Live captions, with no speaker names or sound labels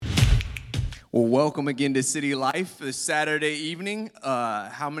Well, welcome again to City Life this Saturday evening.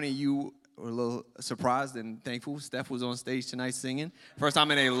 How many of you were a little surprised and thankful Steph was on stage tonight singing? First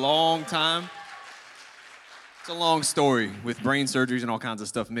time in a long time. It's a long story with brain surgeries and all kinds of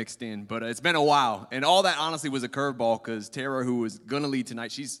stuff mixed in, but it's been a while. And all that honestly was a curveball because Tara, who was going to lead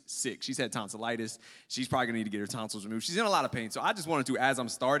tonight, she's sick. She's had tonsillitis. She's probably going to need to get her tonsils removed. She's in a lot of pain. So I just wanted to, as I'm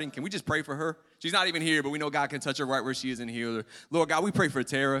starting, can we just pray for her? She's not even here, but we know God can touch her right where she is and heal her. Lord God, we pray for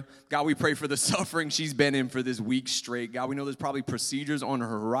Tara. God, we pray for the suffering she's been in for this week straight. God, we know there's probably procedures on her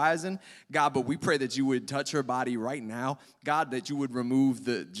horizon. God, but we pray that you would touch her body right now. God, that you would remove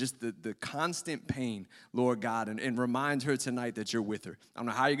the constant pain, Lord God, and remind her tonight that you're with her. I don't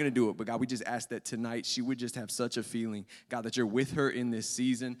know how you're going to do it, but God, we just ask that tonight she would just have such a feeling, God, that you're with her in this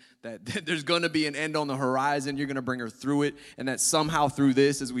season, that there's going to be an end on the horizon. You're going to bring her through it, and that somehow through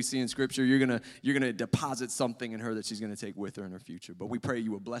this, as we see in Scripture, you're going to deposit something in her that she's going to take with her in her future. But we pray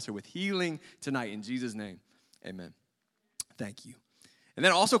you will bless her with healing tonight in Jesus' name. Amen. Thank you. And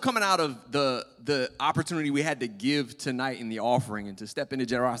then also coming out of the opportunity we had to give tonight in the offering and to step into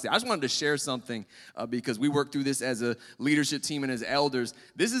generosity, I just wanted to share something because we work through this as a leadership team and as elders.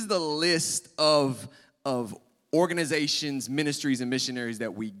 This is the list of organizations, ministries, and missionaries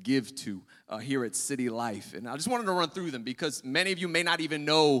that we give to here at City Life. And I just wanted to run through them because many of you may not even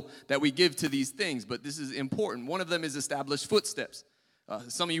know that we give to these things, but this is important. One of them is Established Footsteps.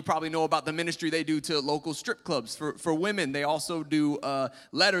 Some of you probably know about the ministry they do to local strip clubs for women. They also do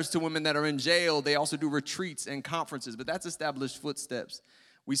letters to women that are in jail. They also do retreats and conferences, but that's Established Footsteps.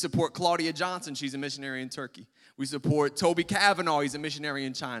 We support Claudia Johnson. She's a missionary in Turkey. We support Toby Cavanaugh. He's a missionary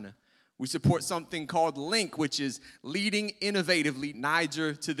in China. We support something called LINK, which is Leading Innovatively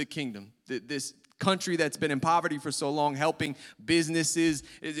Niger to the Kingdom. This country that's been in poverty for so long, helping businesses.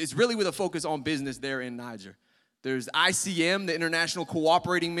 It's really with a focus on business there in Niger. There's ICM, the International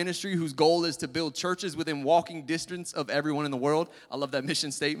Cooperating Ministry, whose goal is to build churches within walking distance of everyone in the world. I love that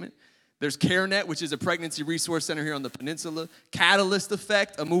mission statement. There's CareNet, which is a pregnancy resource center here on the peninsula. Catalyst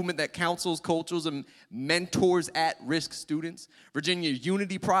Effect, a movement that counsels, coaches, and mentors at-risk students. Virginia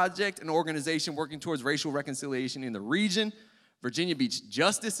Unity Project, an organization working towards racial reconciliation in the region. Virginia Beach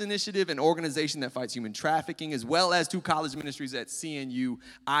Justice Initiative, an organization that fights human trafficking, as well as 2 college ministries at CNU,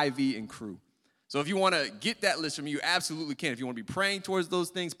 Ivy, and Crew. So if you want to get that list from me, you absolutely can. If you want to be praying towards those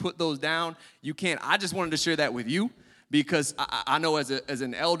things, put those down, you can. I just wanted to share that with you because I know as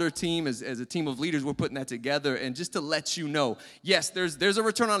an elder team, as a team of leaders, we're putting that together. And just to let you know, yes, there's a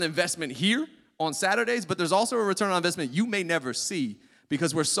return on investment here on Saturdays, but there's also a return on investment you may never see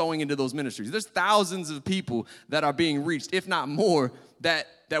because we're sowing into those ministries. There's thousands of people that are being reached, if not more, that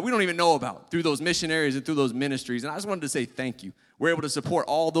we don't even know about through those missionaries and through those ministries. And I just wanted to say thank you. We're able to support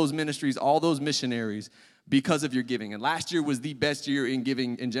all those ministries, all those missionaries because of your giving. And last year was the best year in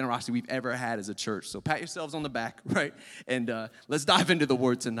giving and generosity we've ever had as a church. So pat yourselves on the back, right? And let's dive into the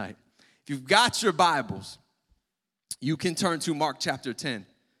word tonight. If you've got your Bibles, you can turn to Mark chapter 10.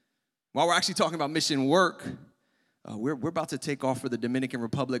 While we're actually talking about mission work, we're about to take off for the Dominican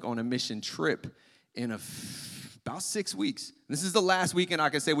Republic on a mission trip in about 6 weeks. This is the last weekend I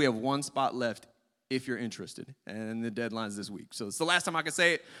can say we have 1 spot left if you're interested. And the deadline's this week. So it's the last time I can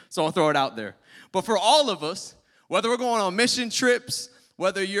say it, so I'll throw it out there. But for all of us, whether we're going on mission trips,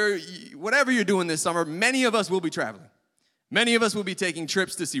 whatever you're doing this summer, many of us will be traveling. Many of us will be taking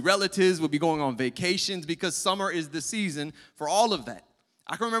trips to see relatives, we'll be going on vacations because summer is the season for all of that.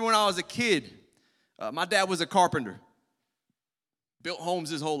 I can remember when I was a kid, my dad was a carpenter, built homes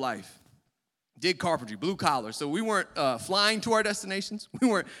his whole life. Did carpentry, blue collar. So we weren't flying to our destinations. We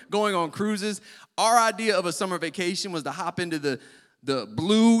weren't going on cruises. Our idea of a summer vacation was to hop into the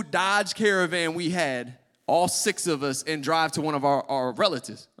blue Dodge Caravan we had, all 6 of us, and drive to one of our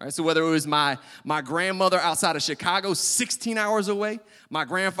relatives. Right? So whether it was my grandmother outside of Chicago, 16 hours away, my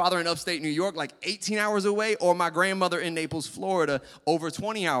grandfather in upstate New York, like 18 hours away, or my grandmother in Naples, Florida, over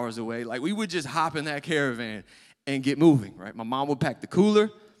 20 hours away, like we would just hop in that caravan and get moving. Right? My mom would pack the cooler.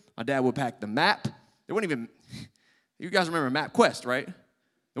 My dad would pack the map. It wasn't even, you guys remember MapQuest, right?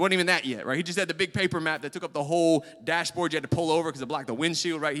 It wasn't even that yet, right? He just had the big paper map that took up the whole dashboard. You had to pull over because it blocked the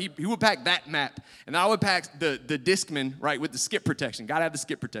windshield, right? He would pack that map. And I would pack the Discman, right, with the skip protection. Got to have the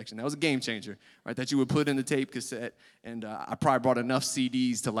skip protection. That was a game changer, right, that you would put in the tape cassette. And I probably brought enough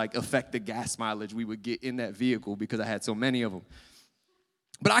CDs to, like, affect the gas mileage we would get in that vehicle because I had so many of them.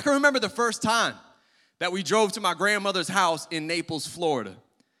 But I can remember the first time that we drove to my grandmother's house in Naples, Florida.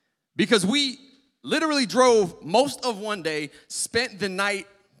 Because we literally drove most of one day, spent the night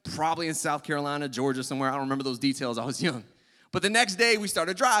probably in South Carolina, Georgia, somewhere. I don't remember those details. I was young. But the next day, we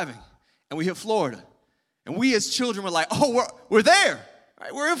started driving, and we hit Florida. And we as children were like, oh, we're there.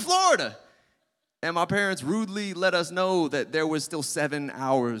 Right? We're in Florida. And my parents rudely let us know that there was still 7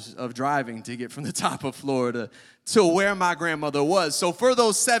 hours of driving to get from the top of Florida to where my grandmother was. So for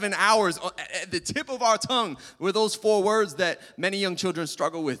those 7 hours, at the tip of our tongue were those 4 words that many young children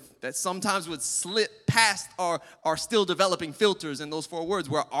struggle with, that sometimes would slip past our still developing filters. And those 4 words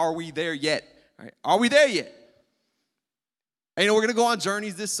were, are we there yet? Right? Are we there yet? And we're going to go on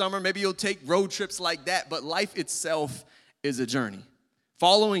journeys this summer. Maybe you'll take road trips like that, but life itself is a journey.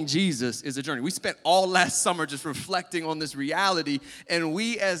 Following Jesus is a journey. We spent all last summer just reflecting on this reality, and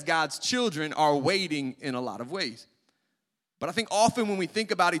we as God's children are waiting in a lot of ways. But I think often when we think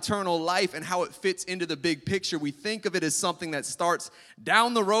about eternal life and how it fits into the big picture, we think of it as something that starts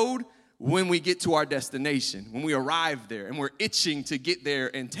down the road when we get to our destination, when we arrive there, and we're itching to get there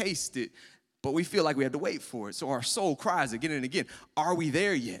and taste it, but we feel like we have to wait for it. So our soul cries again and again, are we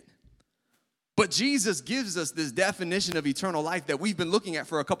there yet? But Jesus gives us this definition of eternal life that we've been looking at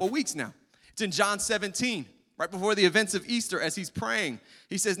for a couple weeks now. It's in John 17, right before the events of Easter, as he's praying.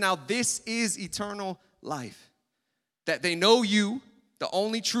 He says, now this is eternal life, that they know you, the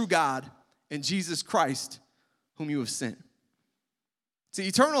only true God, and Jesus Christ, whom you have sent. See,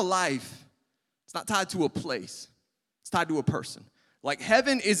 eternal life, it's not tied to a place. It's tied to a person. Like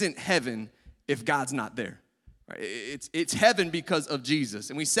heaven isn't heaven if God's not there. It's heaven because of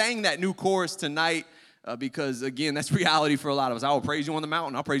Jesus. And we sang that new chorus tonight because, again, that's reality for a lot of us. I will praise you on the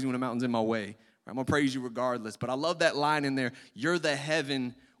mountain. I'll praise you when the mountain's in my way. I'm going to praise you regardless. But I love that line in there, you're the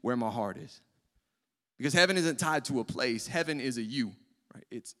heaven where my heart is. Because heaven isn't tied to a place. Heaven is a you.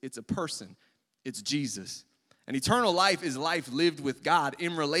 Right? It's a person. It's Jesus. And eternal life is life lived with God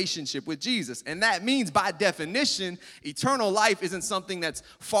in relationship with Jesus. And that means, by definition, eternal life isn't something that's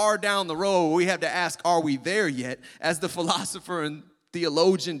far down the road where we have to ask, are we there yet? As the philosopher and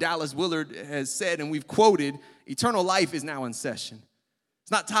theologian Dallas Willard has said, and we've quoted, eternal life is now in session.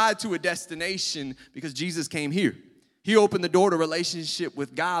 It's not tied to a destination because Jesus came here. He opened the door to relationship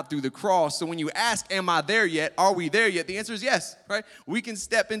with God through the cross. So when you ask, am I there yet? Are we there yet? The answer is yes, right? We can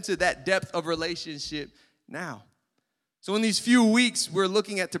step into that depth of relationship now. So in these few weeks, we're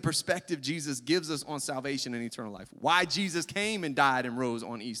looking at the perspective Jesus gives us on salvation and eternal life. Why Jesus came and died and rose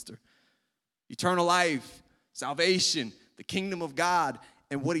on Easter. Eternal life, salvation, the kingdom of God,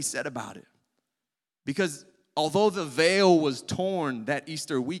 and what he said about it. Because although the veil was torn that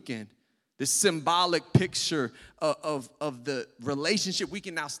Easter weekend, this symbolic picture of the relationship we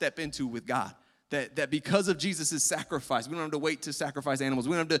can now step into with God. That because of Jesus' sacrifice, we don't have to wait to sacrifice animals.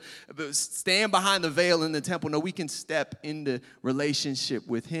 We don't have to stand behind the veil in the temple. No, we can step into relationship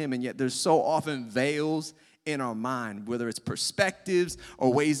with him. And yet there's so often veils in our mind, whether it's perspectives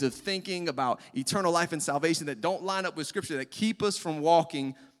or ways of thinking about eternal life and salvation that don't line up with Scripture, that keep us from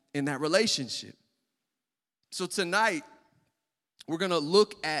walking in that relationship. So tonight, we're going to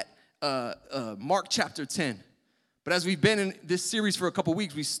look at Mark chapter 10. But as we've been in this series for a couple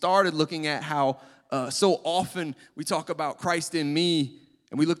weeks, we started looking at how so often we talk about Christ in me,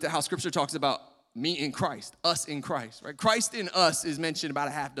 and we looked at how Scripture talks about me in Christ, us in Christ, right? Christ in us is mentioned about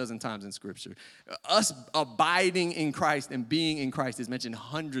a half dozen times in Scripture. Us abiding in Christ and being in Christ is mentioned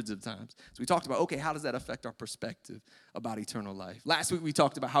hundreds of times. So we talked about, okay, how does that affect our perspective about eternal life? Last week we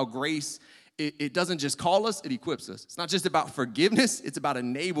talked about how grace, it doesn't just call us, it equips us. It's not just about forgiveness, it's about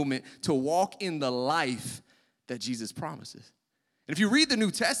enablement to walk in the life that Jesus promises. And if you read the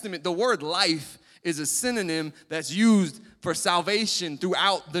New Testament, the word life is a synonym that's used for salvation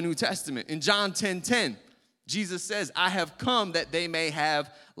throughout the New Testament. In John 10:10, Jesus says, I have come that they may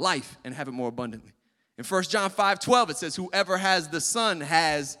have life and have it more abundantly. In 1 John 5:12, it says, whoever has the Son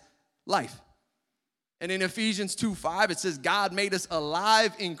has life. And in Ephesians 2:5, it says, God made us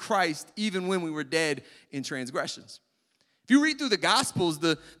alive in Christ even when we were dead in transgressions. If you read through the Gospels,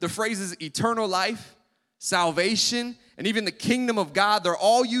 the phrases eternal life, salvation, and even the kingdom of God, they're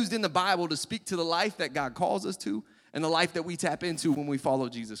all used in the Bible to speak to the life that God calls us to and the life that we tap into when we follow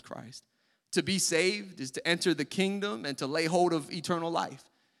Jesus Christ. To be saved is to enter the kingdom and to lay hold of eternal life.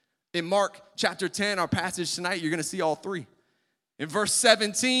 In Mark chapter 10, our passage tonight, you're going to see all three. In verse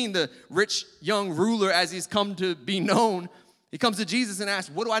 17, the rich young ruler, as he's come to be known, he comes to Jesus and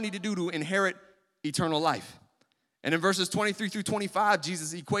asks, what do I need to do to inherit eternal life? And in verses 23 through 25,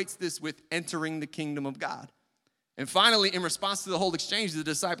 Jesus equates this with entering the kingdom of God. And finally, in response to the whole exchange, the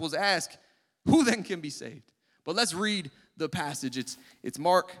disciples ask, who then can be saved? But let's read the passage. It's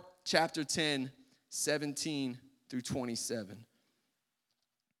Mark chapter 10, 17 through 27.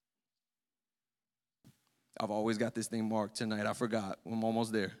 I've always got this thing marked tonight. I forgot. I'm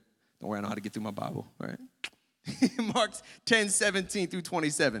almost there. Don't worry, I know how to get through my Bible, right? Mark 10, 17 through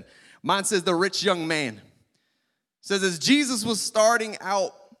 27. Mine says the rich young man. Says, as Jesus was starting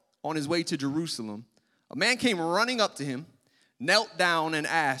out on his way to Jerusalem, a man came running up to him, knelt down, and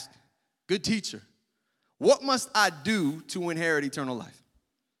asked, "Good teacher, what must I do to inherit eternal life?"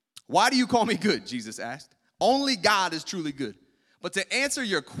 "Why do you call me good?" Jesus asked. "Only God is truly good. But to answer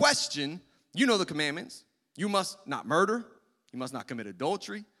your question, you know the commandments. You must not murder. You must not commit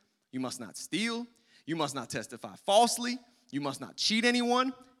adultery. You must not steal. You must not testify falsely. You must not cheat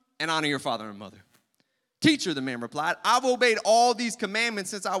anyone, and honor your father and mother." "Teacher," the man replied, "I've obeyed all these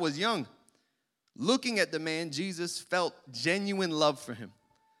commandments since I was young." Looking at the man, Jesus felt genuine love for him.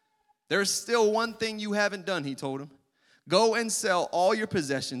 "There's still one thing you haven't done," he told him. "Go and sell all your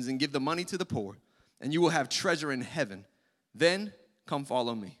possessions and give the money to the poor, and you will have treasure in heaven. Then come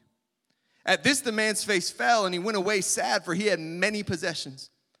follow me." At this, the man's face fell, and he went away sad, for he had many possessions.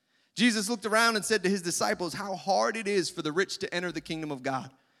 Jesus looked around and said to his disciples, "How hard it is for the rich to enter the kingdom of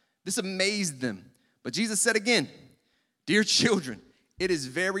God." This amazed them. But Jesus said again, "Dear children, it is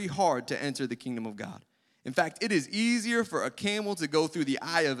very hard to enter the kingdom of God. In fact, it is easier for a camel to go through the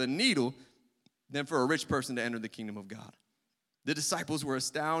eye of a needle than for a rich person to enter the kingdom of God." The disciples were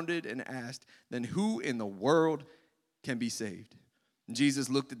astounded and asked, "Then who in the world can be saved?" And Jesus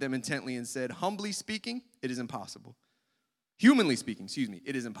looked at them intently and said, "Humbly speaking, it is impossible. Humanly speaking,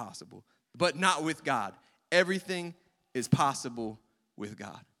 it is impossible. But not with God. Everything is possible with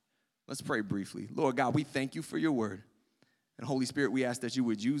God." Let's pray briefly. Lord God, we thank you for your word. And Holy Spirit, we ask that you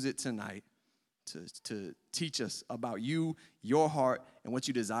would use it tonight to teach us about you, your heart, and what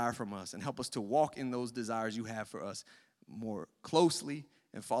you desire from us, and help us to walk in those desires you have for us more closely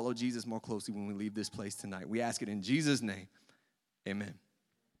and follow Jesus more closely when we leave this place tonight. We ask it in Jesus' name. Amen.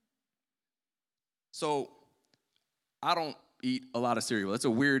 So, I don't eat a lot of cereal. That's a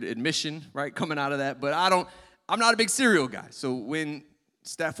weird admission, right, coming out of that. But I'm not a big cereal guy. So when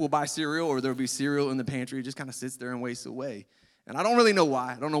Steph will buy cereal or there'll be cereal in the pantry, it just kind of sits there and wastes away. And I don't really know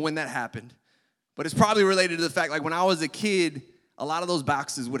why. I don't know when that happened. But it's probably related to the fact, like when I was a kid, a lot of those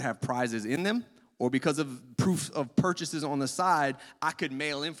boxes would have prizes in them. Or because of proof of purchases on the side, I could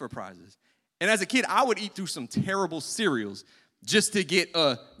mail in for prizes. And as a kid, I would eat through some terrible cereals just to get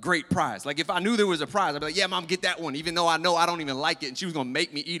a great prize. Like if I knew there was a prize, I'd be like, "Yeah, Mom, get that one," even though I know I don't even like it, and she was going to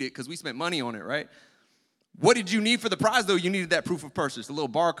make me eat it because we spent money on it, right? What did you need for the prize, though? You needed that proof of purchase, a little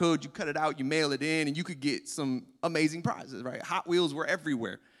barcode. You cut it out, you mail it in, and you could get some amazing prizes, right? Hot Wheels were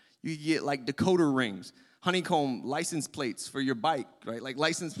everywhere. You could get like decoder rings, honeycomb license plates for your bike, right? Like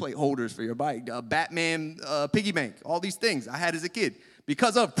license plate holders for your bike, Batman piggy bank, all these things I had as a kid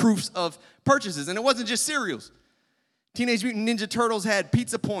because of proofs of purchases. And it wasn't just cereals. Teenage Mutant Ninja Turtles had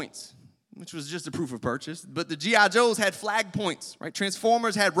pizza points, which was just a proof of purchase. But the G.I. Joes had flag points, right?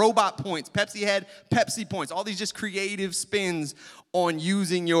 Transformers had robot points. Pepsi had Pepsi points. All these just creative spins on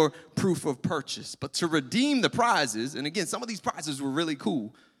using your proof of purchase. But to redeem the prizes, and again, some of these prizes were really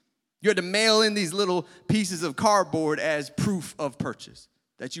cool, you had to mail in these little pieces of cardboard as proof of purchase,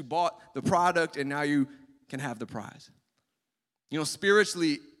 that you bought the product and now you can have the prize. You know,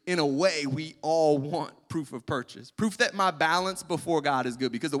 spiritually, in a way, we all want proof of purchase. Proof that my balance before God is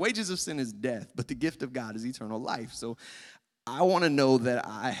good, because the wages of sin is death, but the gift of God is eternal life. So I want to know that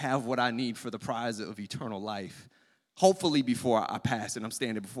I have what I need for the prize of eternal life, hopefully before I pass and I'm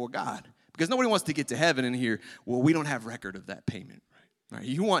standing before God. Because nobody wants to get to heaven and hear, "Well, we don't have record of that payment." Right?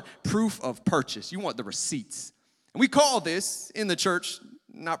 You want proof of purchase. You want the receipts. And we call this in the church,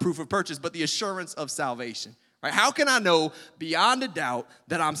 not proof of purchase, but the assurance of salvation. Right? How can I know beyond a doubt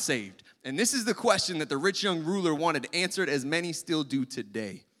that I'm saved? And this is the question that the rich young ruler wanted answered, as many still do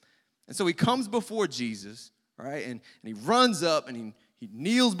today. And so he comes before Jesus, right? And he runs up and he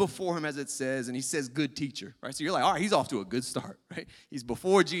kneels before him, as it says, and he says, "Good teacher." Right? So you're like, all right, he's off to a good start, right? He's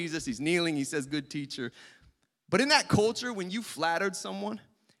before Jesus, he's kneeling, he says, "Good teacher." But in that culture, when you flattered someone,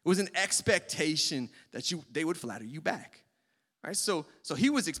 it was an expectation that they would flatter you back. Right? So he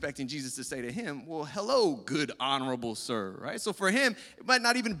was expecting Jesus to say to him, "Well, hello, good, honorable sir." Right? So for him, it might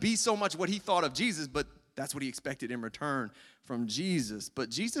not even be so much what he thought of Jesus, but that's what he expected in return from Jesus. But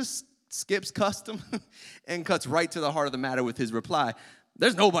Jesus skips custom and cuts right to the heart of the matter with his reply.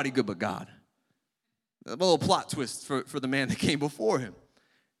 There's nobody good but God. A little plot twist for the man that came before him.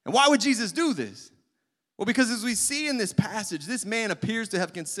 And why would Jesus do this? Well, because as we see in this passage, this man appears to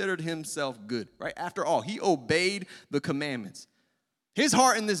have considered himself good, right? After all, he obeyed the commandments. His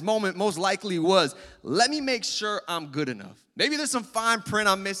heart in this moment most likely was, let me make sure I'm good enough. Maybe there's some fine print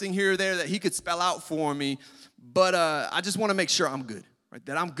I'm missing here or there that he could spell out for me, but I just want to make sure I'm good, right?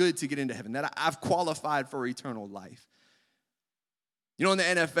 That I'm good to get into heaven, that I've qualified for eternal life. You know, in the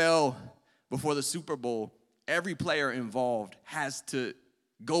NFL, before the Super Bowl, every player involved has to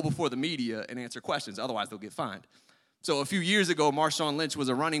go before the media and answer questions. Otherwise, they'll get fined. So a few years ago, Marshawn Lynch was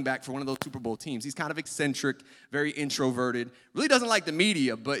a running back for one of those Super Bowl teams. He's kind of eccentric, very introverted, really doesn't like the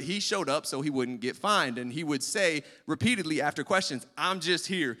media, but he showed up so he wouldn't get fined. And he would say repeatedly after questions, "I'm just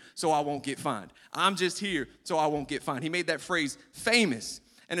here so I won't get fined. I'm just here so I won't get fined." He made that phrase famous.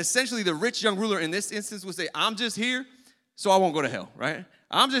 And essentially the rich young ruler in this instance would say, "I'm just here so I won't go to hell," right?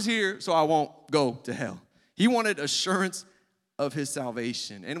 "I'm just here so I won't go to hell." He wanted assurance of his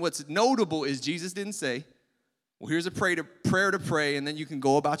salvation. And what's notable is Jesus didn't say, "Well, here's a prayer to pray, and then you can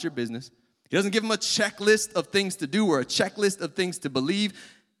go about your business." He doesn't give him a checklist of things to do or a checklist of things to believe.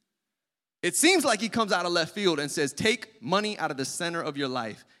 It seems like he comes out of left field and says, "Take money out of the center of your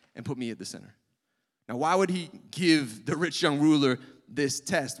life and put me at the center." Now, why would he give the rich young ruler this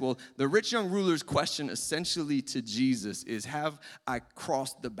test? Well, the rich young ruler's question essentially to Jesus is, have I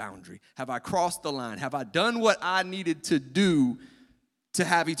crossed the boundary? Have I crossed the line? Have I done what I needed to do to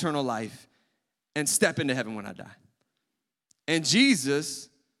have eternal life and step into heaven when I die? And Jesus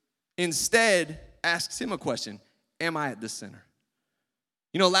instead asks him a question: am I at the center?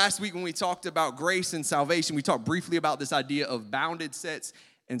 You know, last week when we talked about grace and salvation, we talked briefly about this idea of bounded sets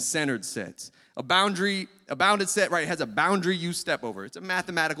and centered sets. A bounded set, right, has a boundary you step over. It's a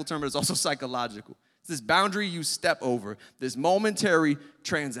mathematical term, but it's also psychological. It's this boundary you step over, this momentary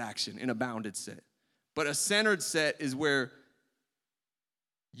transaction in a bounded set. But a centered set is where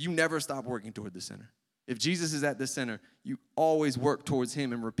you never stop working toward the center. If Jesus is at the center, you always work towards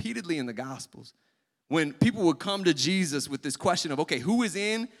him. And repeatedly in the Gospels, when people would come to Jesus with this question of, okay, who is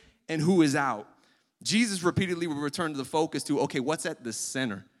in and who is out? Jesus repeatedly would return to the focus to, okay, what's at the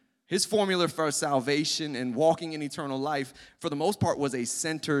center? His formula for salvation and walking in eternal life, for the most part, was a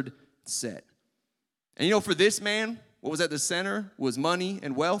centered set. And you know, for this man, what was at the center was money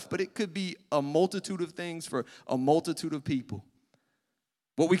and wealth, but it could be a multitude of things for a multitude of people.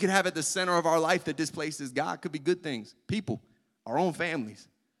 What we could have at the center of our life that displaces God could be good things, people, our own families,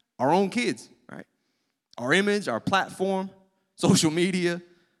 our own kids, right? Our image, our platform, social media,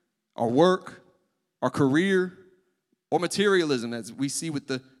 our work, our career, or materialism, as we see with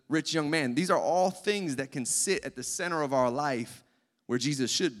the rich young man. These are all things that can sit at the center of our life where Jesus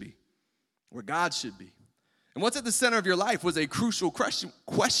should be, where God should be. And what's at the center of your life was a crucial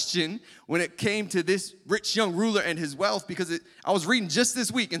question when it came to this rich young ruler and his wealth, because I was reading just this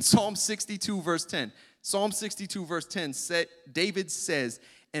week in Psalm 62, verse 10. Psalm 62, verse 10, David says,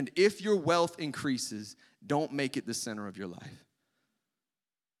 "And if your wealth increases, don't make it the center of your life."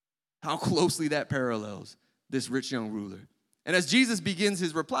 How closely that parallels this rich young ruler. And as Jesus begins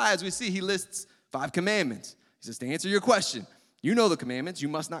his reply, as we see, he lists 5 commandments. He says, to answer your question, you know the commandments. You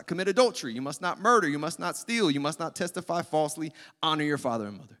must not commit adultery. You must not murder. You must not steal. You must not testify falsely. Honor your father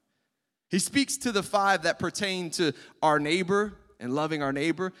and mother. He speaks to the 5 that pertain to our neighbor and loving our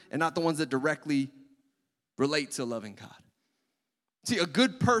neighbor, and not the ones that directly relate to loving God. See, a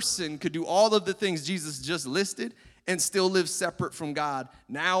good person could do all of the things Jesus just listed and still live separate from God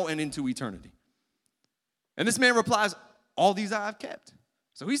now and into eternity. And this man replies, all these I have kept.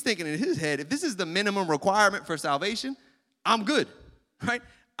 So he's thinking in his head, if this is the minimum requirement for salvation, I'm good, right?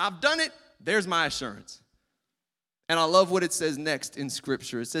 I've done it. There's my assurance. And I love what it says next in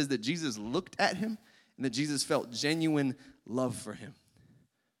Scripture. It says that Jesus looked at him and that Jesus felt genuine love for him.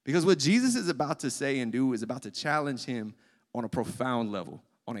 Because what Jesus is about to say and do is about to challenge him on a profound level,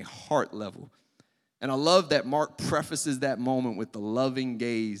 on a heart level. And I love that Mark prefaces that moment with the loving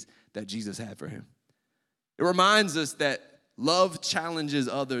gaze that Jesus had for him. It reminds us that love challenges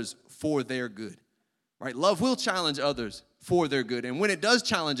others for their good, right? Love will challenge others for their good. And when it does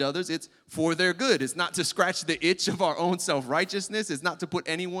challenge others, it's for their good. It's not to scratch the itch of our own self-righteousness. It's not to put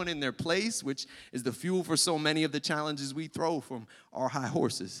anyone in their place, which is the fuel for so many of the challenges we throw from our high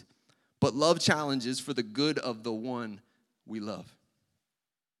horses. But love challenges for the good of the one we love.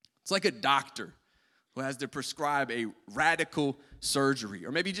 It's like a doctor who has to prescribe a radical surgery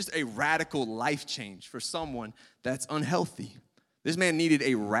or maybe just a radical life change for someone that's unhealthy. This man needed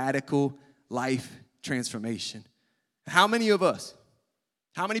a radical life transformation. How many of us,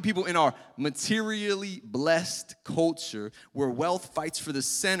 how many people in our materially blessed culture where wealth fights for the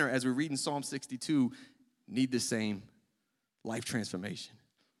center, as we read in Psalm 62, need the same life transformation?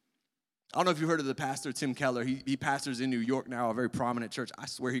 I don't know if you heard of the pastor, Tim Keller. He pastors in New York now, a very prominent church. I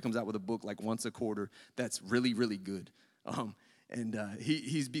swear he comes out with a book like once a quarter that's really, really good.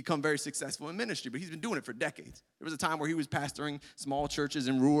 He's become very successful in ministry, but he's been doing it for decades. There was a time where he was pastoring small churches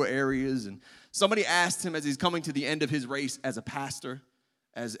in rural areas, and somebody asked him as he's coming to the end of his race as a pastor,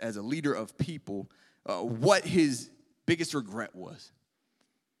 as a leader of people, what his biggest regret was.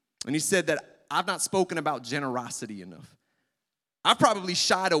 And he said that, I've not spoken about generosity enough. I've probably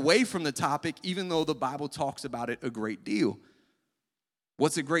shied away from the topic, even though the Bible talks about it a great deal.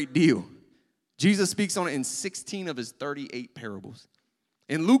 What's a great deal? Jesus speaks on it in 16 of his 38 parables.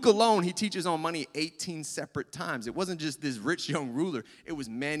 In Luke alone, he teaches on money 18 separate times. It wasn't just this rich young ruler. It was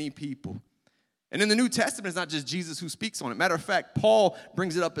many people. And in the New Testament, it's not just Jesus who speaks on it. Matter of fact, Paul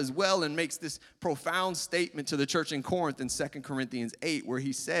brings it up as well and makes this profound statement to the church in Corinth in 2 Corinthians 8, where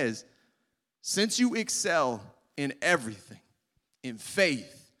he says, since you excel in everything, in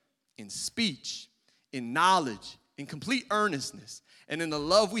faith, in speech, in knowledge, in complete earnestness, and in the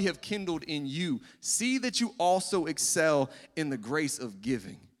love we have kindled in you, see that you also excel in the grace of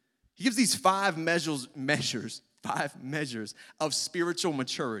giving. He gives these five measures of spiritual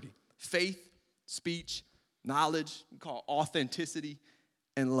maturity: faith, speech, knowledge, we call authenticity,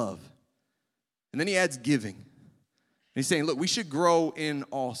 and love. And then he adds giving. And he's saying, look, we should grow in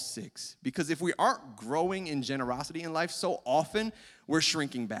all six, because if we aren't growing in generosity in life, so often we're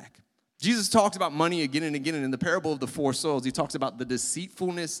shrinking back. Jesus talks about money again and again, and in the parable of the four soils, he talks about the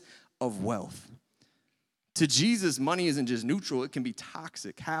deceitfulness of wealth. To Jesus, money isn't just neutral, it can be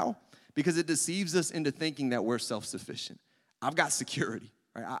toxic. How? Because it deceives us into thinking that we're self-sufficient. I've got security,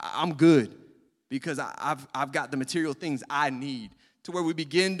 right? I'm good because I've got the material things I need, to where we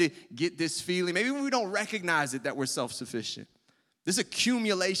begin to get this feeling, maybe we don't recognize it, that we're self-sufficient. This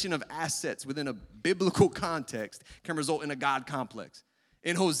accumulation of assets within a biblical context can result in a God complex.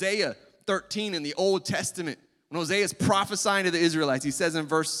 In Hosea 13 in the Old Testament, when Hosea is prophesying to the Israelites, he says in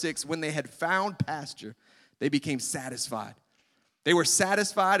verse 6, when they had found pasture, they became satisfied. They were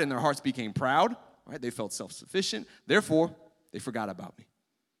satisfied and their hearts became proud, right? They felt self-sufficient. Therefore, they forgot about me.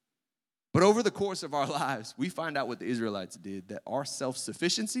 But over the course of our lives, we find out what the Israelites did, that our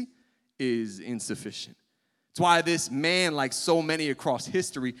self-sufficiency is insufficient. It's why this man, like so many across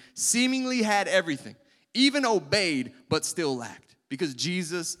history, seemingly had everything, even obeyed, but still lacked. Because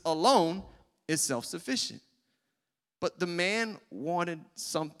Jesus alone is self-sufficient. But the man wanted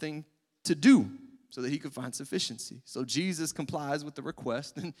something to do so that he could find sufficiency. So Jesus complies with the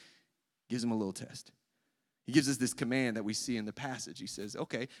request and gives him a little test. He gives us this command that we see in the passage. He says,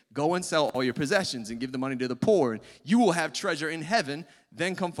 okay, go and sell all your possessions and give the money to the poor, and you will have treasure in heaven.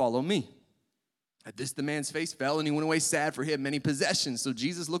 Then come follow me. At this, the man's face fell, and he went away sad, for he had many possessions. So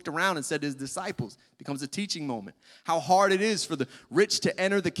Jesus looked around and said to his disciples, it becomes a teaching moment, how hard it is for the rich to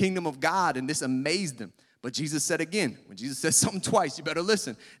enter the kingdom of God, and this amazed them. But Jesus said again, when Jesus says something twice, you better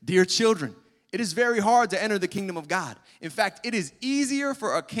listen. Dear children, it is very hard to enter the kingdom of God. In fact, it is easier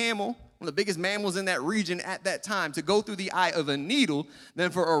for a camel, one of the biggest mammals in that region at that time, to go through the eye of a needle than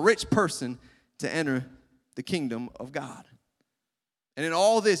for a rich person to enter the kingdom of God. And in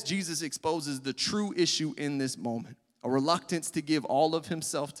all this, Jesus exposes the true issue in this moment, a reluctance to give all of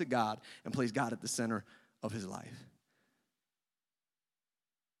himself to God and place God at the center of his life.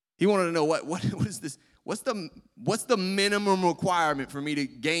 He wanted to know what is this? What's the minimum requirement for me to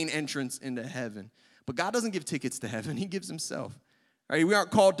gain entrance into heaven? But God doesn't give tickets to heaven. He gives himself. Right? We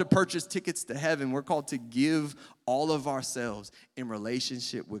aren't called to purchase tickets to heaven. We're called to give all of ourselves in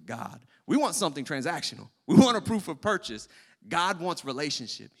relationship with God. We want something transactional. We want a proof of purchase. God wants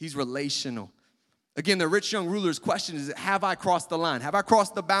relationship. He's relational. Again, the rich young ruler's question is, have I crossed the line? Have I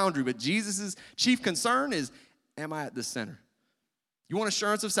crossed the boundary? But Jesus' chief concern is, am I at the center? You want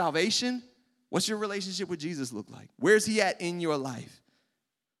assurance of salvation? What's your relationship with Jesus look like? Where's he at in your life?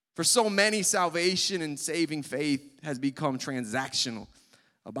 For so many, salvation and saving faith has become transactional,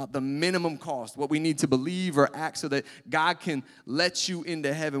 about the minimum cost, what we need to believe or act so that God can let you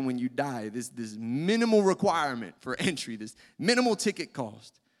into heaven when you die. This minimal requirement for entry, this minimal ticket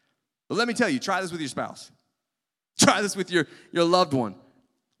cost. But let me tell you, try this with your spouse. Try this with your loved one.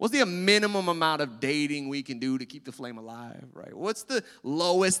 What's the minimum amount of dating we can do to keep the flame alive, right? What's the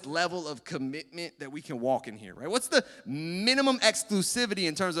lowest level of commitment that we can walk in here, right? What's the minimum exclusivity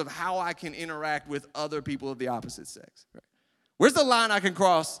in terms of how I can interact with other people of the opposite sex, right? Where's the line I can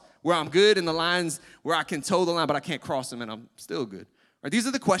cross where I'm good and the lines where I can toe the line but I can't cross them and I'm still good? Right? These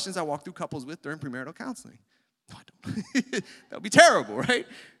are the questions I walk through couples with during premarital counseling. No, I don't. That would be terrible, right?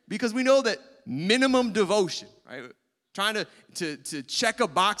 Because we know that minimum devotion, right? Trying to check a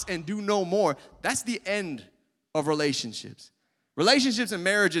box and do no more, that's the end of relationships. Relationships and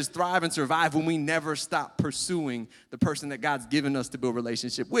marriages thrive and survive when we never stop pursuing the person that God's given us to build a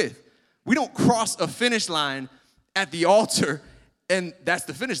relationship with. We don't cross a finish line at the altar and that's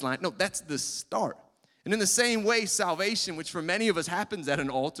the finish line. No, that's the start. And in the same way, salvation, which for many of us happens at an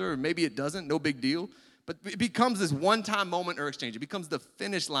altar, or maybe it doesn't, no big deal, but it becomes this one-time moment or exchange. It becomes the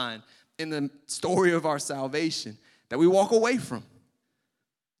finish line in the story of our salvation that we walk away from.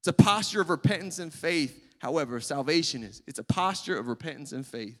 It's a posture of repentance and faith, however, salvation is. It's a posture of repentance and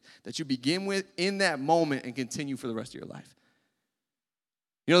faith that you begin with in that moment and continue for the rest of your life.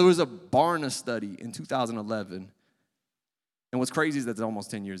 You know, there was a Barna study in 2011, and what's crazy is that's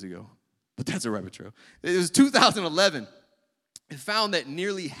almost 10 years ago, but that's a rabbit trail. It was 2011. It found that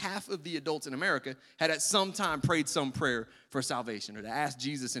nearly half of the adults in America had at some time prayed some prayer for salvation or to ask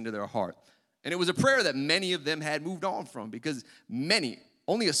Jesus into their heart. And it was a prayer that many of them had moved on from because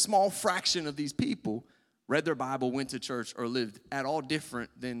only a small fraction of these people read their Bible, went to church, or lived at all different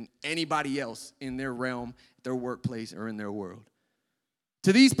than anybody else in their realm, their workplace, or in their world.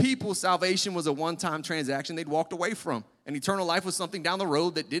 To these people, salvation was a one-time transaction they'd walked away from. And eternal life was something down the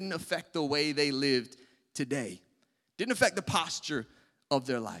road that didn't affect the way they lived today. Didn't affect the posture of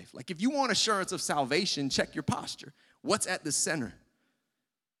their life. Like if you want assurance of salvation, check your posture. What's at the center?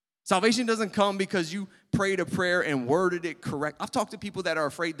 Salvation doesn't come because you prayed a prayer and worded it correct. I've talked to people that are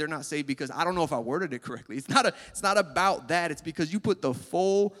afraid they're not saved because I don't know if I worded it correctly. It's not about that. It's because you put the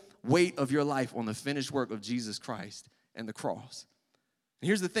full weight of your life on the finished work of Jesus Christ and the cross. And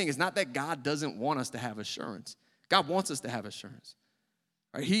here's the thing. It's not that God doesn't want us to have assurance. God wants us to have assurance.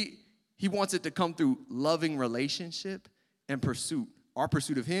 Right? He wants it to come through loving relationship and pursuit. Our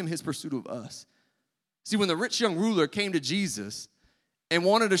pursuit of him, his pursuit of us. See, when the rich young ruler came to Jesus and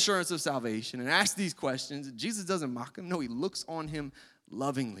wanted assurance of salvation and asked these questions, Jesus doesn't mock him. No, he looks on him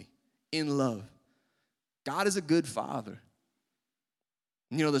lovingly, in love. God is a good father.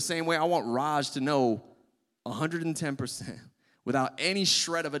 You know, the same way I want Raj to know 110% without any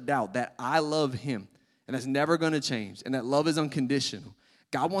shred of a doubt that I love him and that's never going to change and that love is unconditional.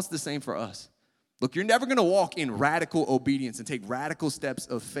 God wants the same for us. Look, you're never going to walk in radical obedience and take radical steps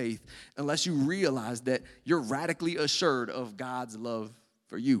of faith unless you realize that you're radically assured of God's love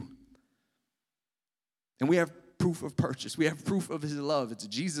for you. And we have proof of purchase. We have proof of his love. It's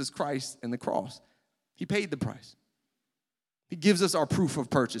Jesus Christ and the cross. He paid the price. He gives us our proof of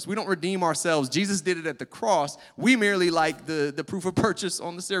purchase. We don't redeem ourselves. Jesus did it at the cross. We merely like the proof of purchase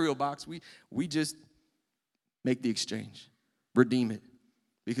on the cereal box. We just make the exchange, redeem it.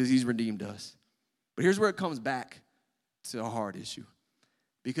 Because he's redeemed us. But here's where it comes back to a hard issue.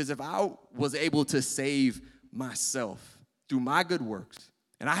 Because if I was able to save myself through my good works,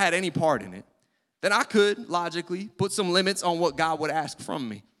 and I had any part in it, then I could logically put some limits on what God would ask from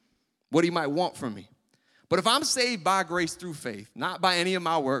me, what he might want from me. But if I'm saved by grace through faith, not by any of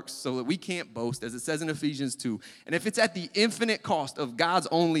my works, so that we can't boast, as it says in Ephesians 2, and if it's at the infinite cost of God's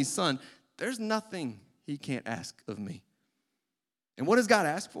only Son, there's nothing he can't ask of me. And what does God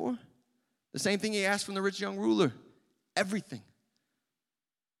ask for? The same thing he asked from the rich young ruler. Everything.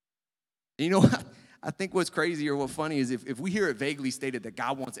 And you know what? I think what's crazy or what's funny is if we hear it vaguely stated that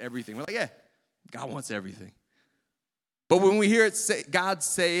God wants everything, we're like, yeah, God wants everything. But when we hear God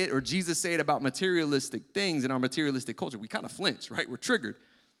say it or Jesus say it about materialistic things in our materialistic culture, we kind of flinch, right? We're triggered.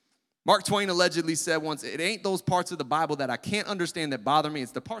 Mark Twain allegedly said once, it ain't those parts of the Bible that I can't understand that bother me.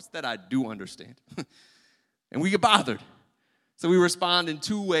 It's the parts that I do understand. And we get bothered. So we respond in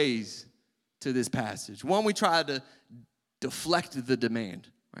two ways to this passage. One, we try to deflect the demand,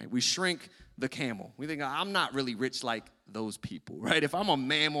 right? We shrink the camel. We think, I'm not really rich like those people, right? If I'm a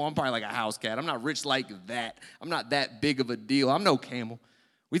mammal, I'm probably like a house cat. I'm not rich like that. I'm not that big of a deal. I'm no camel.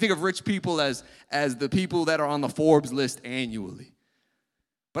 We think of rich people as the people that are on the Forbes list annually.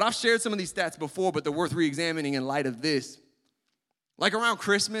 But I've shared some of these stats before, but they're worth re-examining in light of this. Like around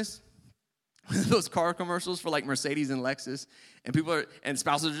Christmas, those car commercials for like Mercedes and Lexus, and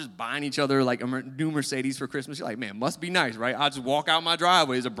spouses are just buying each other like a new Mercedes for Christmas. You're like, man, must be nice, right? I'll just walk out my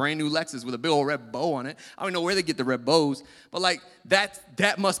driveway. There's a brand new Lexus with a big old red bow on it. I don't know where they get the red bows, but like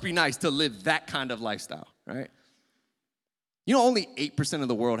that must be nice to live that kind of lifestyle, right? You know, only 8% of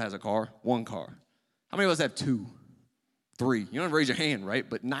the world has a car, one car. How many of us have two, three? You don't raise your hand, right?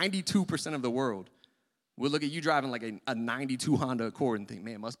 But 92% of the world will look at you driving like a 92 Honda Accord and think,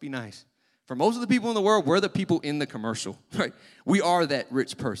 man, it must be nice. For most of the people in the world, we're the people in the commercial, right? We are that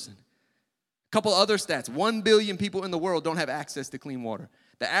rich person. A couple other stats. 1 billion people in the world don't have access to clean water.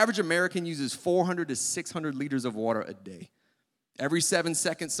 The average American uses 400 to 600 liters of water a day. Every 7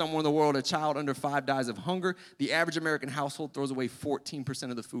 seconds, somewhere in the world, a child under 5 dies of hunger. The average American household throws away 14%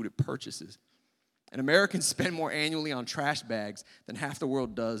 of the food it purchases. And Americans spend more annually on trash bags than half the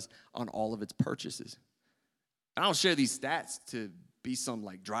world does on all of its purchases. I don't share these stats to be some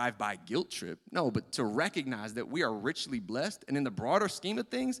like drive-by guilt trip. No, but to recognize that we are richly blessed, and in the broader scheme of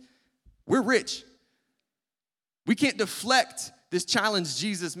things, we're rich. We can't deflect this challenge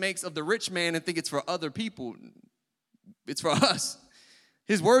Jesus makes of the rich man and think it's for other people. It's for us.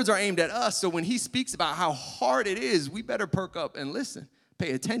 His words are aimed at us, so when he speaks about how hard it is, we better perk up and listen,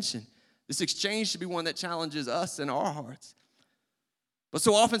 pay attention. This exchange should be one that challenges us in our hearts. But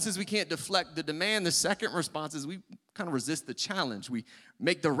so often, since we can't deflect the demand, the second response is we kind of resist the challenge. We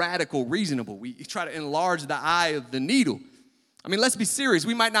make the radical reasonable. We try to enlarge the eye of the needle. I mean, let's be serious.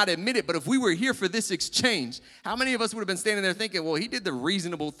 We might not admit it, but if we were here for this exchange, how many of us would have been standing there thinking, well, he did the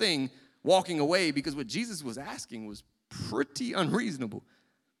reasonable thing walking away, because what Jesus was asking was pretty unreasonable.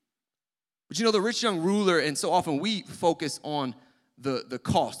 But you know, the rich young ruler, and so often we focus on the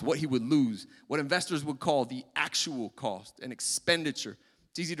cost, what he would lose, what investors would call the actual cost, an expenditure.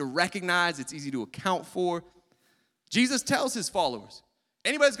 It's easy to recognize, it's easy to account for. Jesus tells his followers,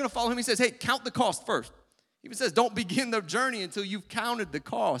 anybody that's going to follow him, he says, hey, count the cost first. He even says, don't begin the journey until you've counted the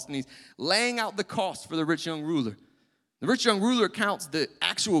cost. And he's laying out the cost for the rich young ruler. The rich young ruler counts the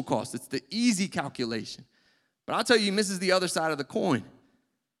actual cost. It's the easy calculation. But I'll tell you, he misses the other side of the coin.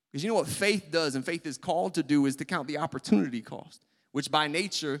 Because you know what faith does, and faith is called to do, is to count the opportunity cost, which by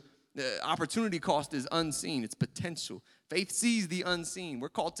nature, the opportunity cost is unseen. It's potential. Faith sees the unseen. We're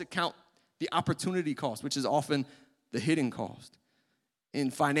called to count the opportunity cost, which is often the hidden cost. In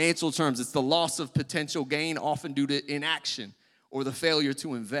financial terms, it's the loss of potential gain, often due to inaction or the failure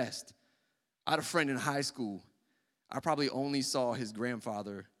to invest. I had a friend in high school. I probably only saw his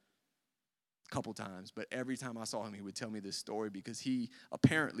grandfather a couple times, but every time I saw him, he would tell me this story, because he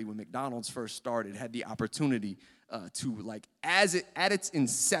apparently, when McDonald's first started, had the opportunity to, like, at its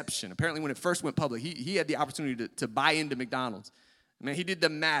inception, apparently when it first went public, he had the opportunity to buy into McDonald's. Man, he did the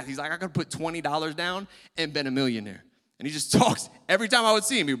math. He's like, I could put $20 down and been a millionaire. And he just talks. Every time I would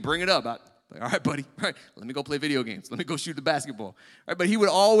see him, he would bring it up. Like, all right, buddy. All right, let me go play video games. Let me go shoot the basketball. All right, but he would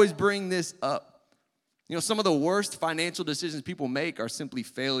always bring this up. You know, some of the worst financial decisions people make are simply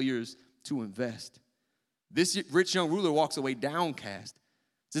failures to invest. This rich young ruler walks away downcast.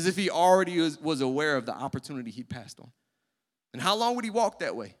 It's as if he already was aware of the opportunity he'd passed on. And how long would he walk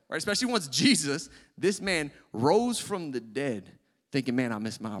that way? Right? Especially once Jesus, this man, rose from the dead, thinking, man, I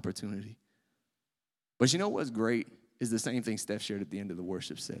missed my opportunity. But you know what's great is the same thing Steph shared at the end of the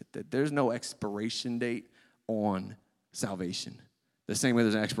worship set, that there's no expiration date on salvation. The same way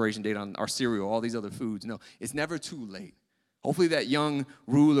there's an expiration date on our cereal, all these other foods. No, it's never too late. Hopefully that young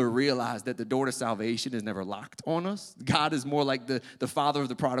ruler realized that the door to salvation is never locked on us. God is more like the father of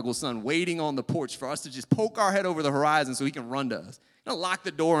the prodigal son, waiting on the porch for us to just poke our head over the horizon so he can run to us. Don't lock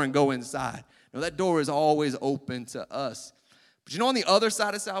the door and go inside. No, that door is always open to us. But you know, on the other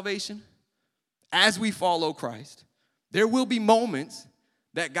side of salvation, as we follow Christ, there will be moments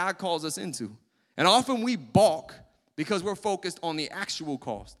that God calls us into. And often we balk because we're focused on the actual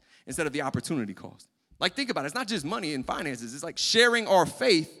cost instead of the opportunity cost. Like, think about it. It's not just money and finances. It's like sharing our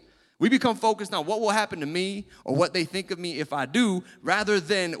faith. We become focused on what will happen to me or what they think of me if I do, rather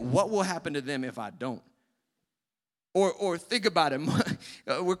than what will happen to them if I don't. Or think about it.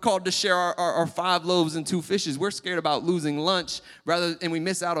 We're called to share our 5 loaves and 2 fishes. We're scared about losing lunch, and we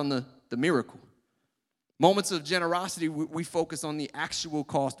miss out on the miracle. Moments of generosity, we focus on the actual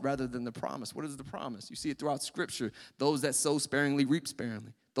cost rather than the promise. What is the promise? You see it throughout Scripture. Those that sow sparingly reap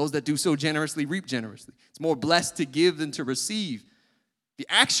sparingly. Those that do so generously reap generously. It's more blessed to give than to receive. The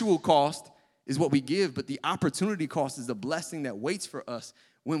actual cost is what we give, but the opportunity cost is the blessing that waits for us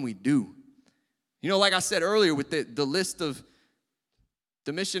when we do. You know, like I said earlier with the list of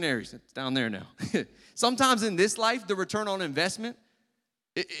the missionaries, it's down there now. Sometimes in this life, the return on investment,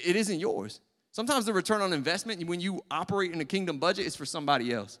 it isn't yours. Sometimes the return on investment, when you operate in a kingdom budget, is for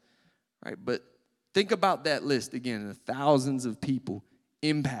somebody else, right? But think about that list again, the thousands of people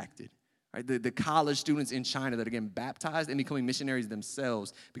impacted, right? The college students in China that are getting baptized and becoming missionaries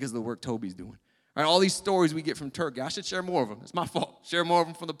themselves because of the work Toby's doing. Right? All these stories we get from Turkey. I should share more of them. It's my fault. Share more of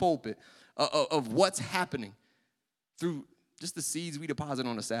them from the pulpit of what's happening through just the seeds we deposit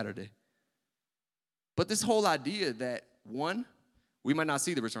on a Saturday. But this whole idea that, one, we might not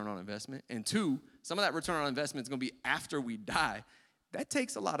see the return on investment, and 2, some of that return on investment is going to be after we die. That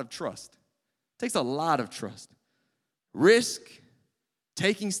takes a lot of trust. It takes a lot of trust. Risk,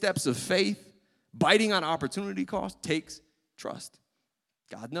 taking steps of faith, biting on opportunity cost takes trust.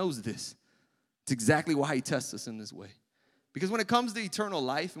 God knows this. It's exactly why he tests us in this way. Because when it comes to eternal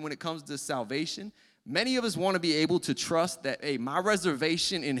life and when it comes to salvation, many of us want to be able to trust that, hey, my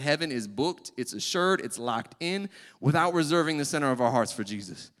reservation in heaven is booked, it's assured, it's locked in, without reserving the center of our hearts for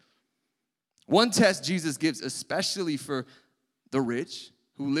Jesus. One test Jesus gives, especially for the rich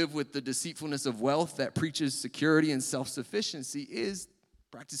who live with the deceitfulness of wealth that preaches security and self-sufficiency, is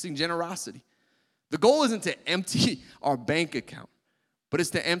practicing generosity. The goal isn't to empty our bank account, but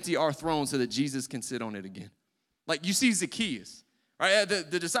it's to empty our throne so that Jesus can sit on it again. Like you see Zacchaeus. Right?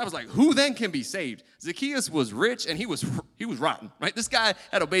 The disciples like, who then can be saved? Zacchaeus was rich and he was rotten, right? This guy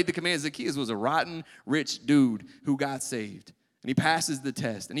had obeyed the command. Zacchaeus was a rotten, rich dude who got saved. And he passes the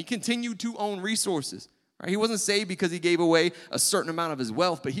test. And he continued to own resources. Right? He wasn't saved because he gave away a certain amount of his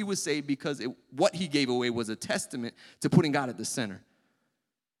wealth, but he was saved because what he gave away was a testament to putting God at the center.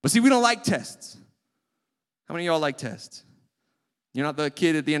 But see, we don't like tests. How many of y'all like tests? You're not the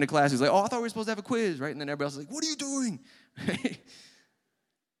kid at the end of class who's like, oh, I thought we were supposed to have a quiz, right? And then everybody else is like, what are you doing?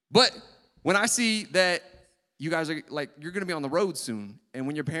 But when I see that you guys are like, you're going to be on the road soon, and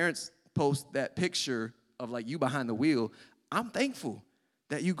when your parents post that picture of like you behind the wheel, I'm thankful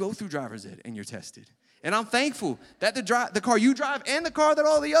that you go through driver's ed and you're tested. And I'm thankful that the car you drive and the car that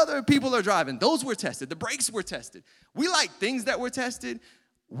all the other people are driving, those were tested. The brakes were tested. We like things that were tested.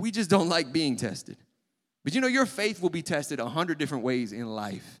 We just don't like being tested. But you know, your faith will be tested 100 different ways in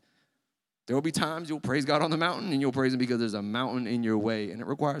life. There will be times you'll praise God on the mountain, and you'll praise him because there's a mountain in your way, and it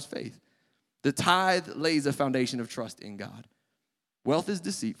requires faith. The tithe lays a foundation of trust in God. Wealth is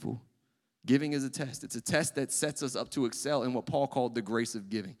deceitful. Giving is a test. It's a test that sets us up to excel in what Paul called the grace of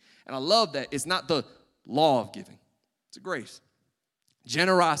giving. And I love that. It's not the law of giving. It's a grace.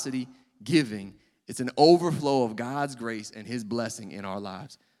 Generosity, giving, it's an overflow of God's grace and his blessing in our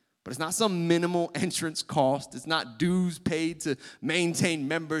lives. But it's not some minimal entrance cost. It's not dues paid to maintain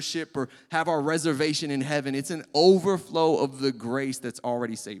membership or have our reservation in heaven. It's an overflow of the grace that's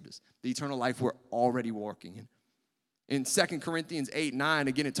already saved us, the eternal life we're already walking in. In 2 Corinthians 8:9,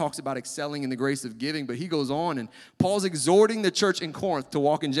 again, it talks about excelling in the grace of giving, but he goes on, and Paul's exhorting the church in Corinth to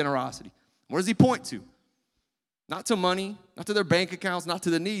walk in generosity. What does he point to? Not to money, not to their bank accounts, not to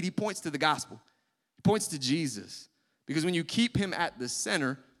the need. He points to the gospel. He points to Jesus. Because when you keep him at the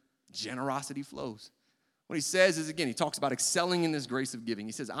center, generosity flows. What he says is, again, he talks about excelling in this grace of giving.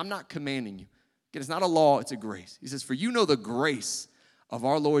 He says, I'm not commanding you. Again, it's not a law, it's a grace. He says, for you know the grace of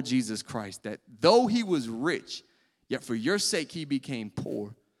our Lord Jesus Christ, that though he was rich, yet for your sake he became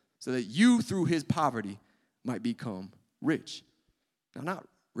poor, so that you through his poverty might become rich. Now, not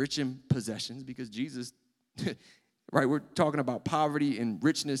rich in possessions, because Jesus, right, we're talking about poverty and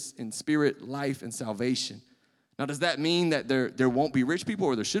richness in spirit, life, and salvation. Now, does that mean that there won't be rich people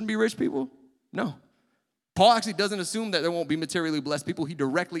or there shouldn't be rich people? No. Paul actually doesn't assume that there won't be materially blessed people. He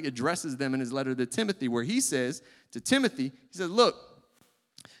directly addresses them in his letter to Timothy, where he says to Timothy, he says, look,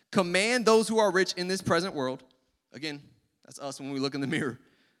 command those who are rich in this present world, again, that's us when we look in the mirror,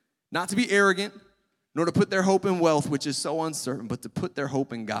 not to be arrogant, nor to put their hope in wealth, which is so uncertain, but to put their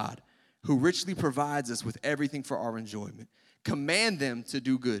hope in God, who richly provides us with everything for our enjoyment. Command them to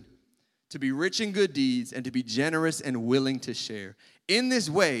do good, to be rich in good deeds, and to be generous and willing to share. In this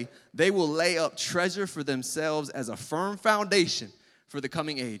way, they will lay up treasure for themselves as a firm foundation for the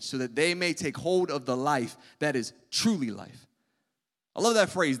coming age, so that they may take hold of the life that is truly life. I love that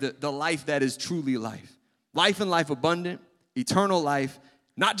phrase, the life that is truly life. Life and life abundant, eternal life,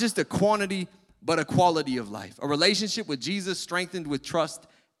 not just a quantity, but a quality of life. A relationship with Jesus strengthened with trust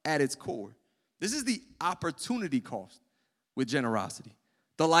at its core. This is the opportunity cost with generosity.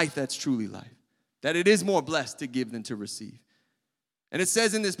 The life that's truly life, that it is more blessed to give than to receive. And it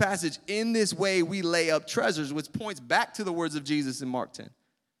says in this passage, in this way we lay up treasures, which points back to the words of Jesus in Mark 10.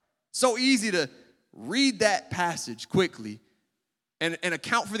 So easy to read that passage quickly and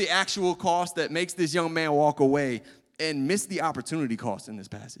account for the actual cost that makes this young man walk away and miss the opportunity cost in this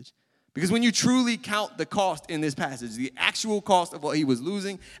passage. Because when you truly count the cost in this passage, the actual cost of what he was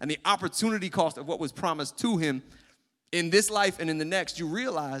losing and the opportunity cost of what was promised to him, in this life and in the next, you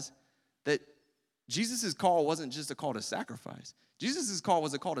realize that Jesus' call wasn't just a call to sacrifice. Jesus' call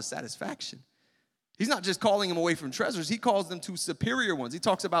was a call to satisfaction. He's not just calling them away from treasures. He calls them to superior ones. He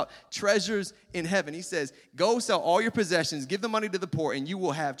talks about treasures in heaven. He says, go sell all your possessions, give the money to the poor, and you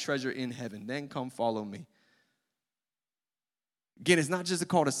will have treasure in heaven. Then come follow me. Again, it's not just a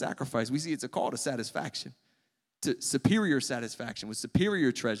call to sacrifice. We see it's a call to satisfaction, to superior satisfaction with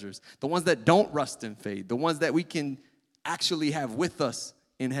superior treasures, the ones that don't rust and fade, the ones that we can actually have with us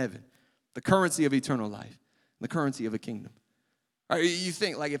in heaven, the currency of eternal life, the currency of a kingdom. All right, you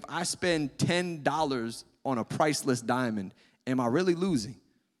think, like, if I spend $10 on a priceless diamond, am I really losing?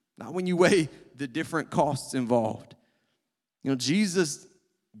 Not when you weigh the different costs involved. You know, Jesus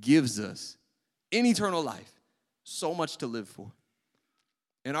gives us in eternal life so much to live for.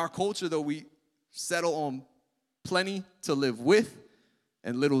 In our culture, though, we settle on plenty to live with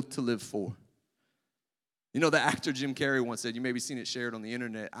and little to live for. You know, the actor Jim Carrey once said, you maybe seen it shared on the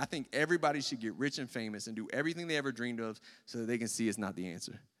internet, I think everybody should get rich and famous and do everything they ever dreamed of so that they can see it's not the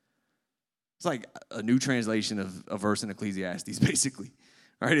answer. It's like a new translation of a verse in Ecclesiastes, basically.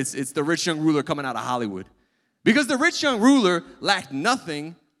 Right? It's the rich young ruler coming out of Hollywood. Because the rich young ruler lacked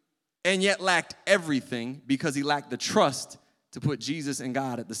nothing and yet lacked everything because he lacked the trust to put Jesus and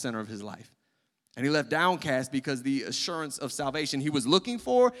God at the center of his life. And he left downcast because the assurance of salvation he was looking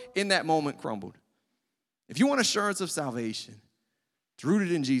for in that moment crumbled. If you want assurance of salvation, it's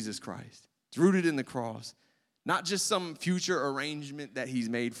rooted in Jesus Christ. It's rooted in the cross, not just some future arrangement that he's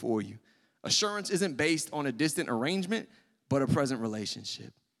made for you. Assurance isn't based on a distant arrangement, but a present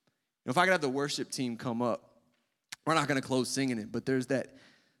relationship. If I could have the worship team come up, we're not going to close singing it, but there's that,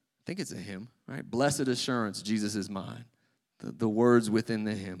 I think it's a hymn, right? Blessed assurance, Jesus is mine. The words within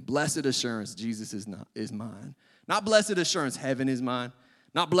the hymn. Blessed assurance, Jesus is mine. Not blessed assurance, heaven is mine.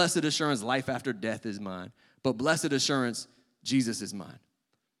 Not blessed assurance, life after death is mine. But blessed assurance, Jesus is mine.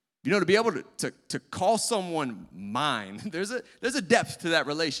 You know, to be able to call someone mine, there's a depth to that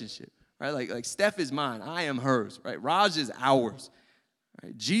relationship, right? Like Steph is mine, I am hers, right? Raj is ours,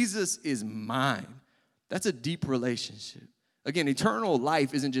 right? Jesus is mine. That's a deep relationship. Again, eternal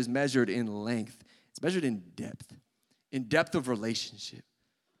life isn't just measured in length, it's measured in depth of relationship.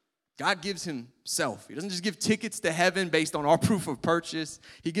 God gives himself. He doesn't just give tickets to heaven based on our proof of purchase.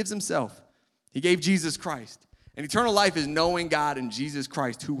 He gives himself. He gave Jesus Christ. And eternal life is knowing God and Jesus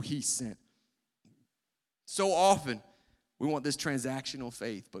Christ, who he sent. So often, we want this transactional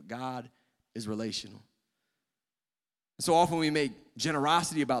faith, but God is relational. So often we make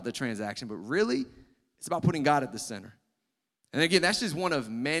generosity about the transaction, but really, it's about putting God at the center. And again, that's just one of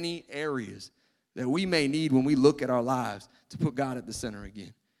many areas that we may need when we look at our lives to put God at the center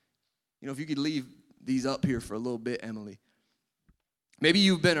again. You know, if you could leave these up here for a little bit, Emily. Maybe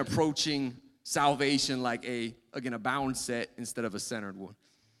you've been approaching salvation like a bound set instead of a centered one.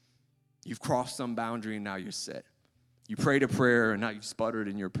 You've crossed some boundary and now you're set. You prayed a prayer and now you've sputtered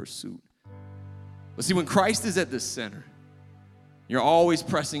in your pursuit. But see, when Christ is at the center, you're always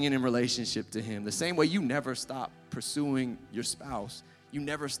pressing in relationship to him. The same way you never stop pursuing your spouse. You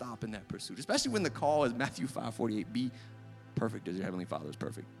never stop in that pursuit, especially when the call is Matthew 5:48, be perfect as your heavenly Father is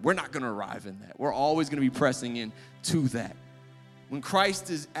perfect. We're not going to arrive in that. We're always going to be pressing in to that. When Christ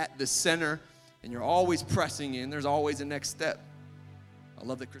is at the center and you're always pressing in, there's always a next step. I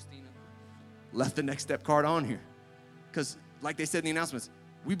love that Christina left the next step card on here because like they said in the announcements,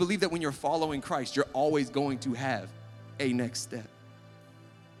 we believe that when you're following Christ, you're always going to have a next step.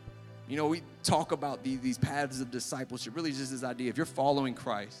 You know, we talk about these paths of discipleship, really just this idea. If you're following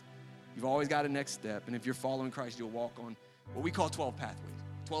Christ, you've always got a next step. And if you're following Christ, you'll walk on what we call 12 pathways,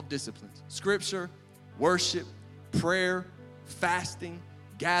 12 disciplines. Scripture, worship, prayer, fasting,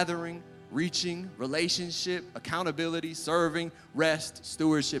 gathering, reaching, relationship, accountability, serving, rest,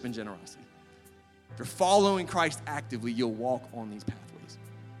 stewardship, and generosity. If you're following Christ actively, you'll walk on these pathways.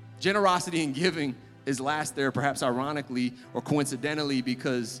 Generosity and giving is last there, perhaps ironically or coincidentally,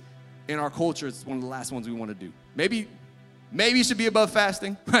 because in our culture, it's one of the last ones we want to do. Maybe it should be above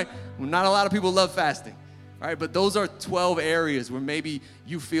fasting, right? Well, not a lot of people love fasting, right? But those are 12 areas where maybe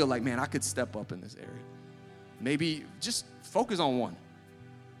you feel like, man, I could step up in this area. Maybe just focus on one.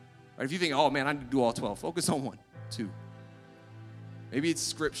 Right? If you think, oh, man, I need to do all 12, focus on one, 2. Maybe it's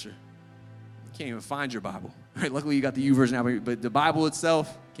scripture. You can't even find your Bible, right? Luckily, you got the YouVersion out, but the Bible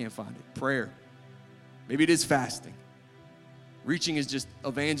itself, can't find it. Prayer. Maybe it is fasting. Reaching is just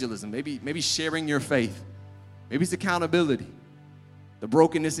evangelism. Maybe sharing your faith. Maybe it's accountability. The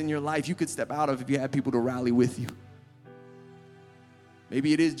brokenness in your life you could step out of if you had people to rally with you.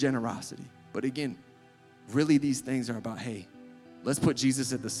 Maybe it is generosity. But again, really these things are about, hey, let's put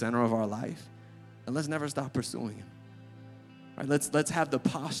Jesus at the center of our life and let's never stop pursuing him. Right? Let's have the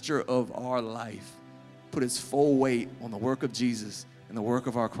posture of our life put its full weight on the work of Jesus and the work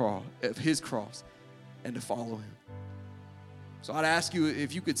of his cross, and to follow him. So I'd ask you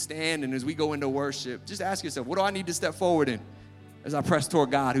if you could stand, and as we go into worship, just ask yourself, what do I need to step forward in as I press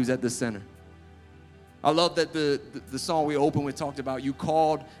toward God who's at the center? I love that the song we opened with talked about, you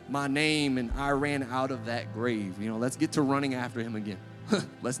called my name and I ran out of that grave. You know, let's get to running after him again.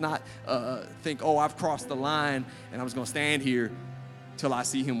 Let's not think, oh, I've crossed the line and I'm just going to stand here till I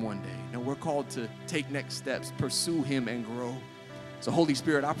see him one day. No, we're called to take next steps, pursue him and grow. So Holy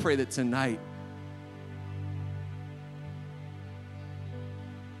Spirit, I pray that tonight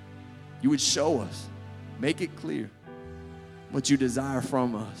you would show us, make it clear what you desire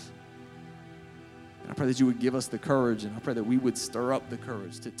from us. And I pray that you would give us the courage, and I pray that we would stir up the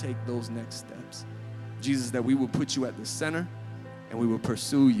courage to take those next steps. Jesus, that we would put you at the center and we would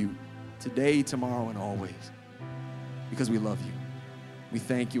pursue you today, tomorrow, and always because we love you. We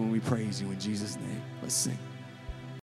thank you and we praise you in Jesus' name. Let's sing.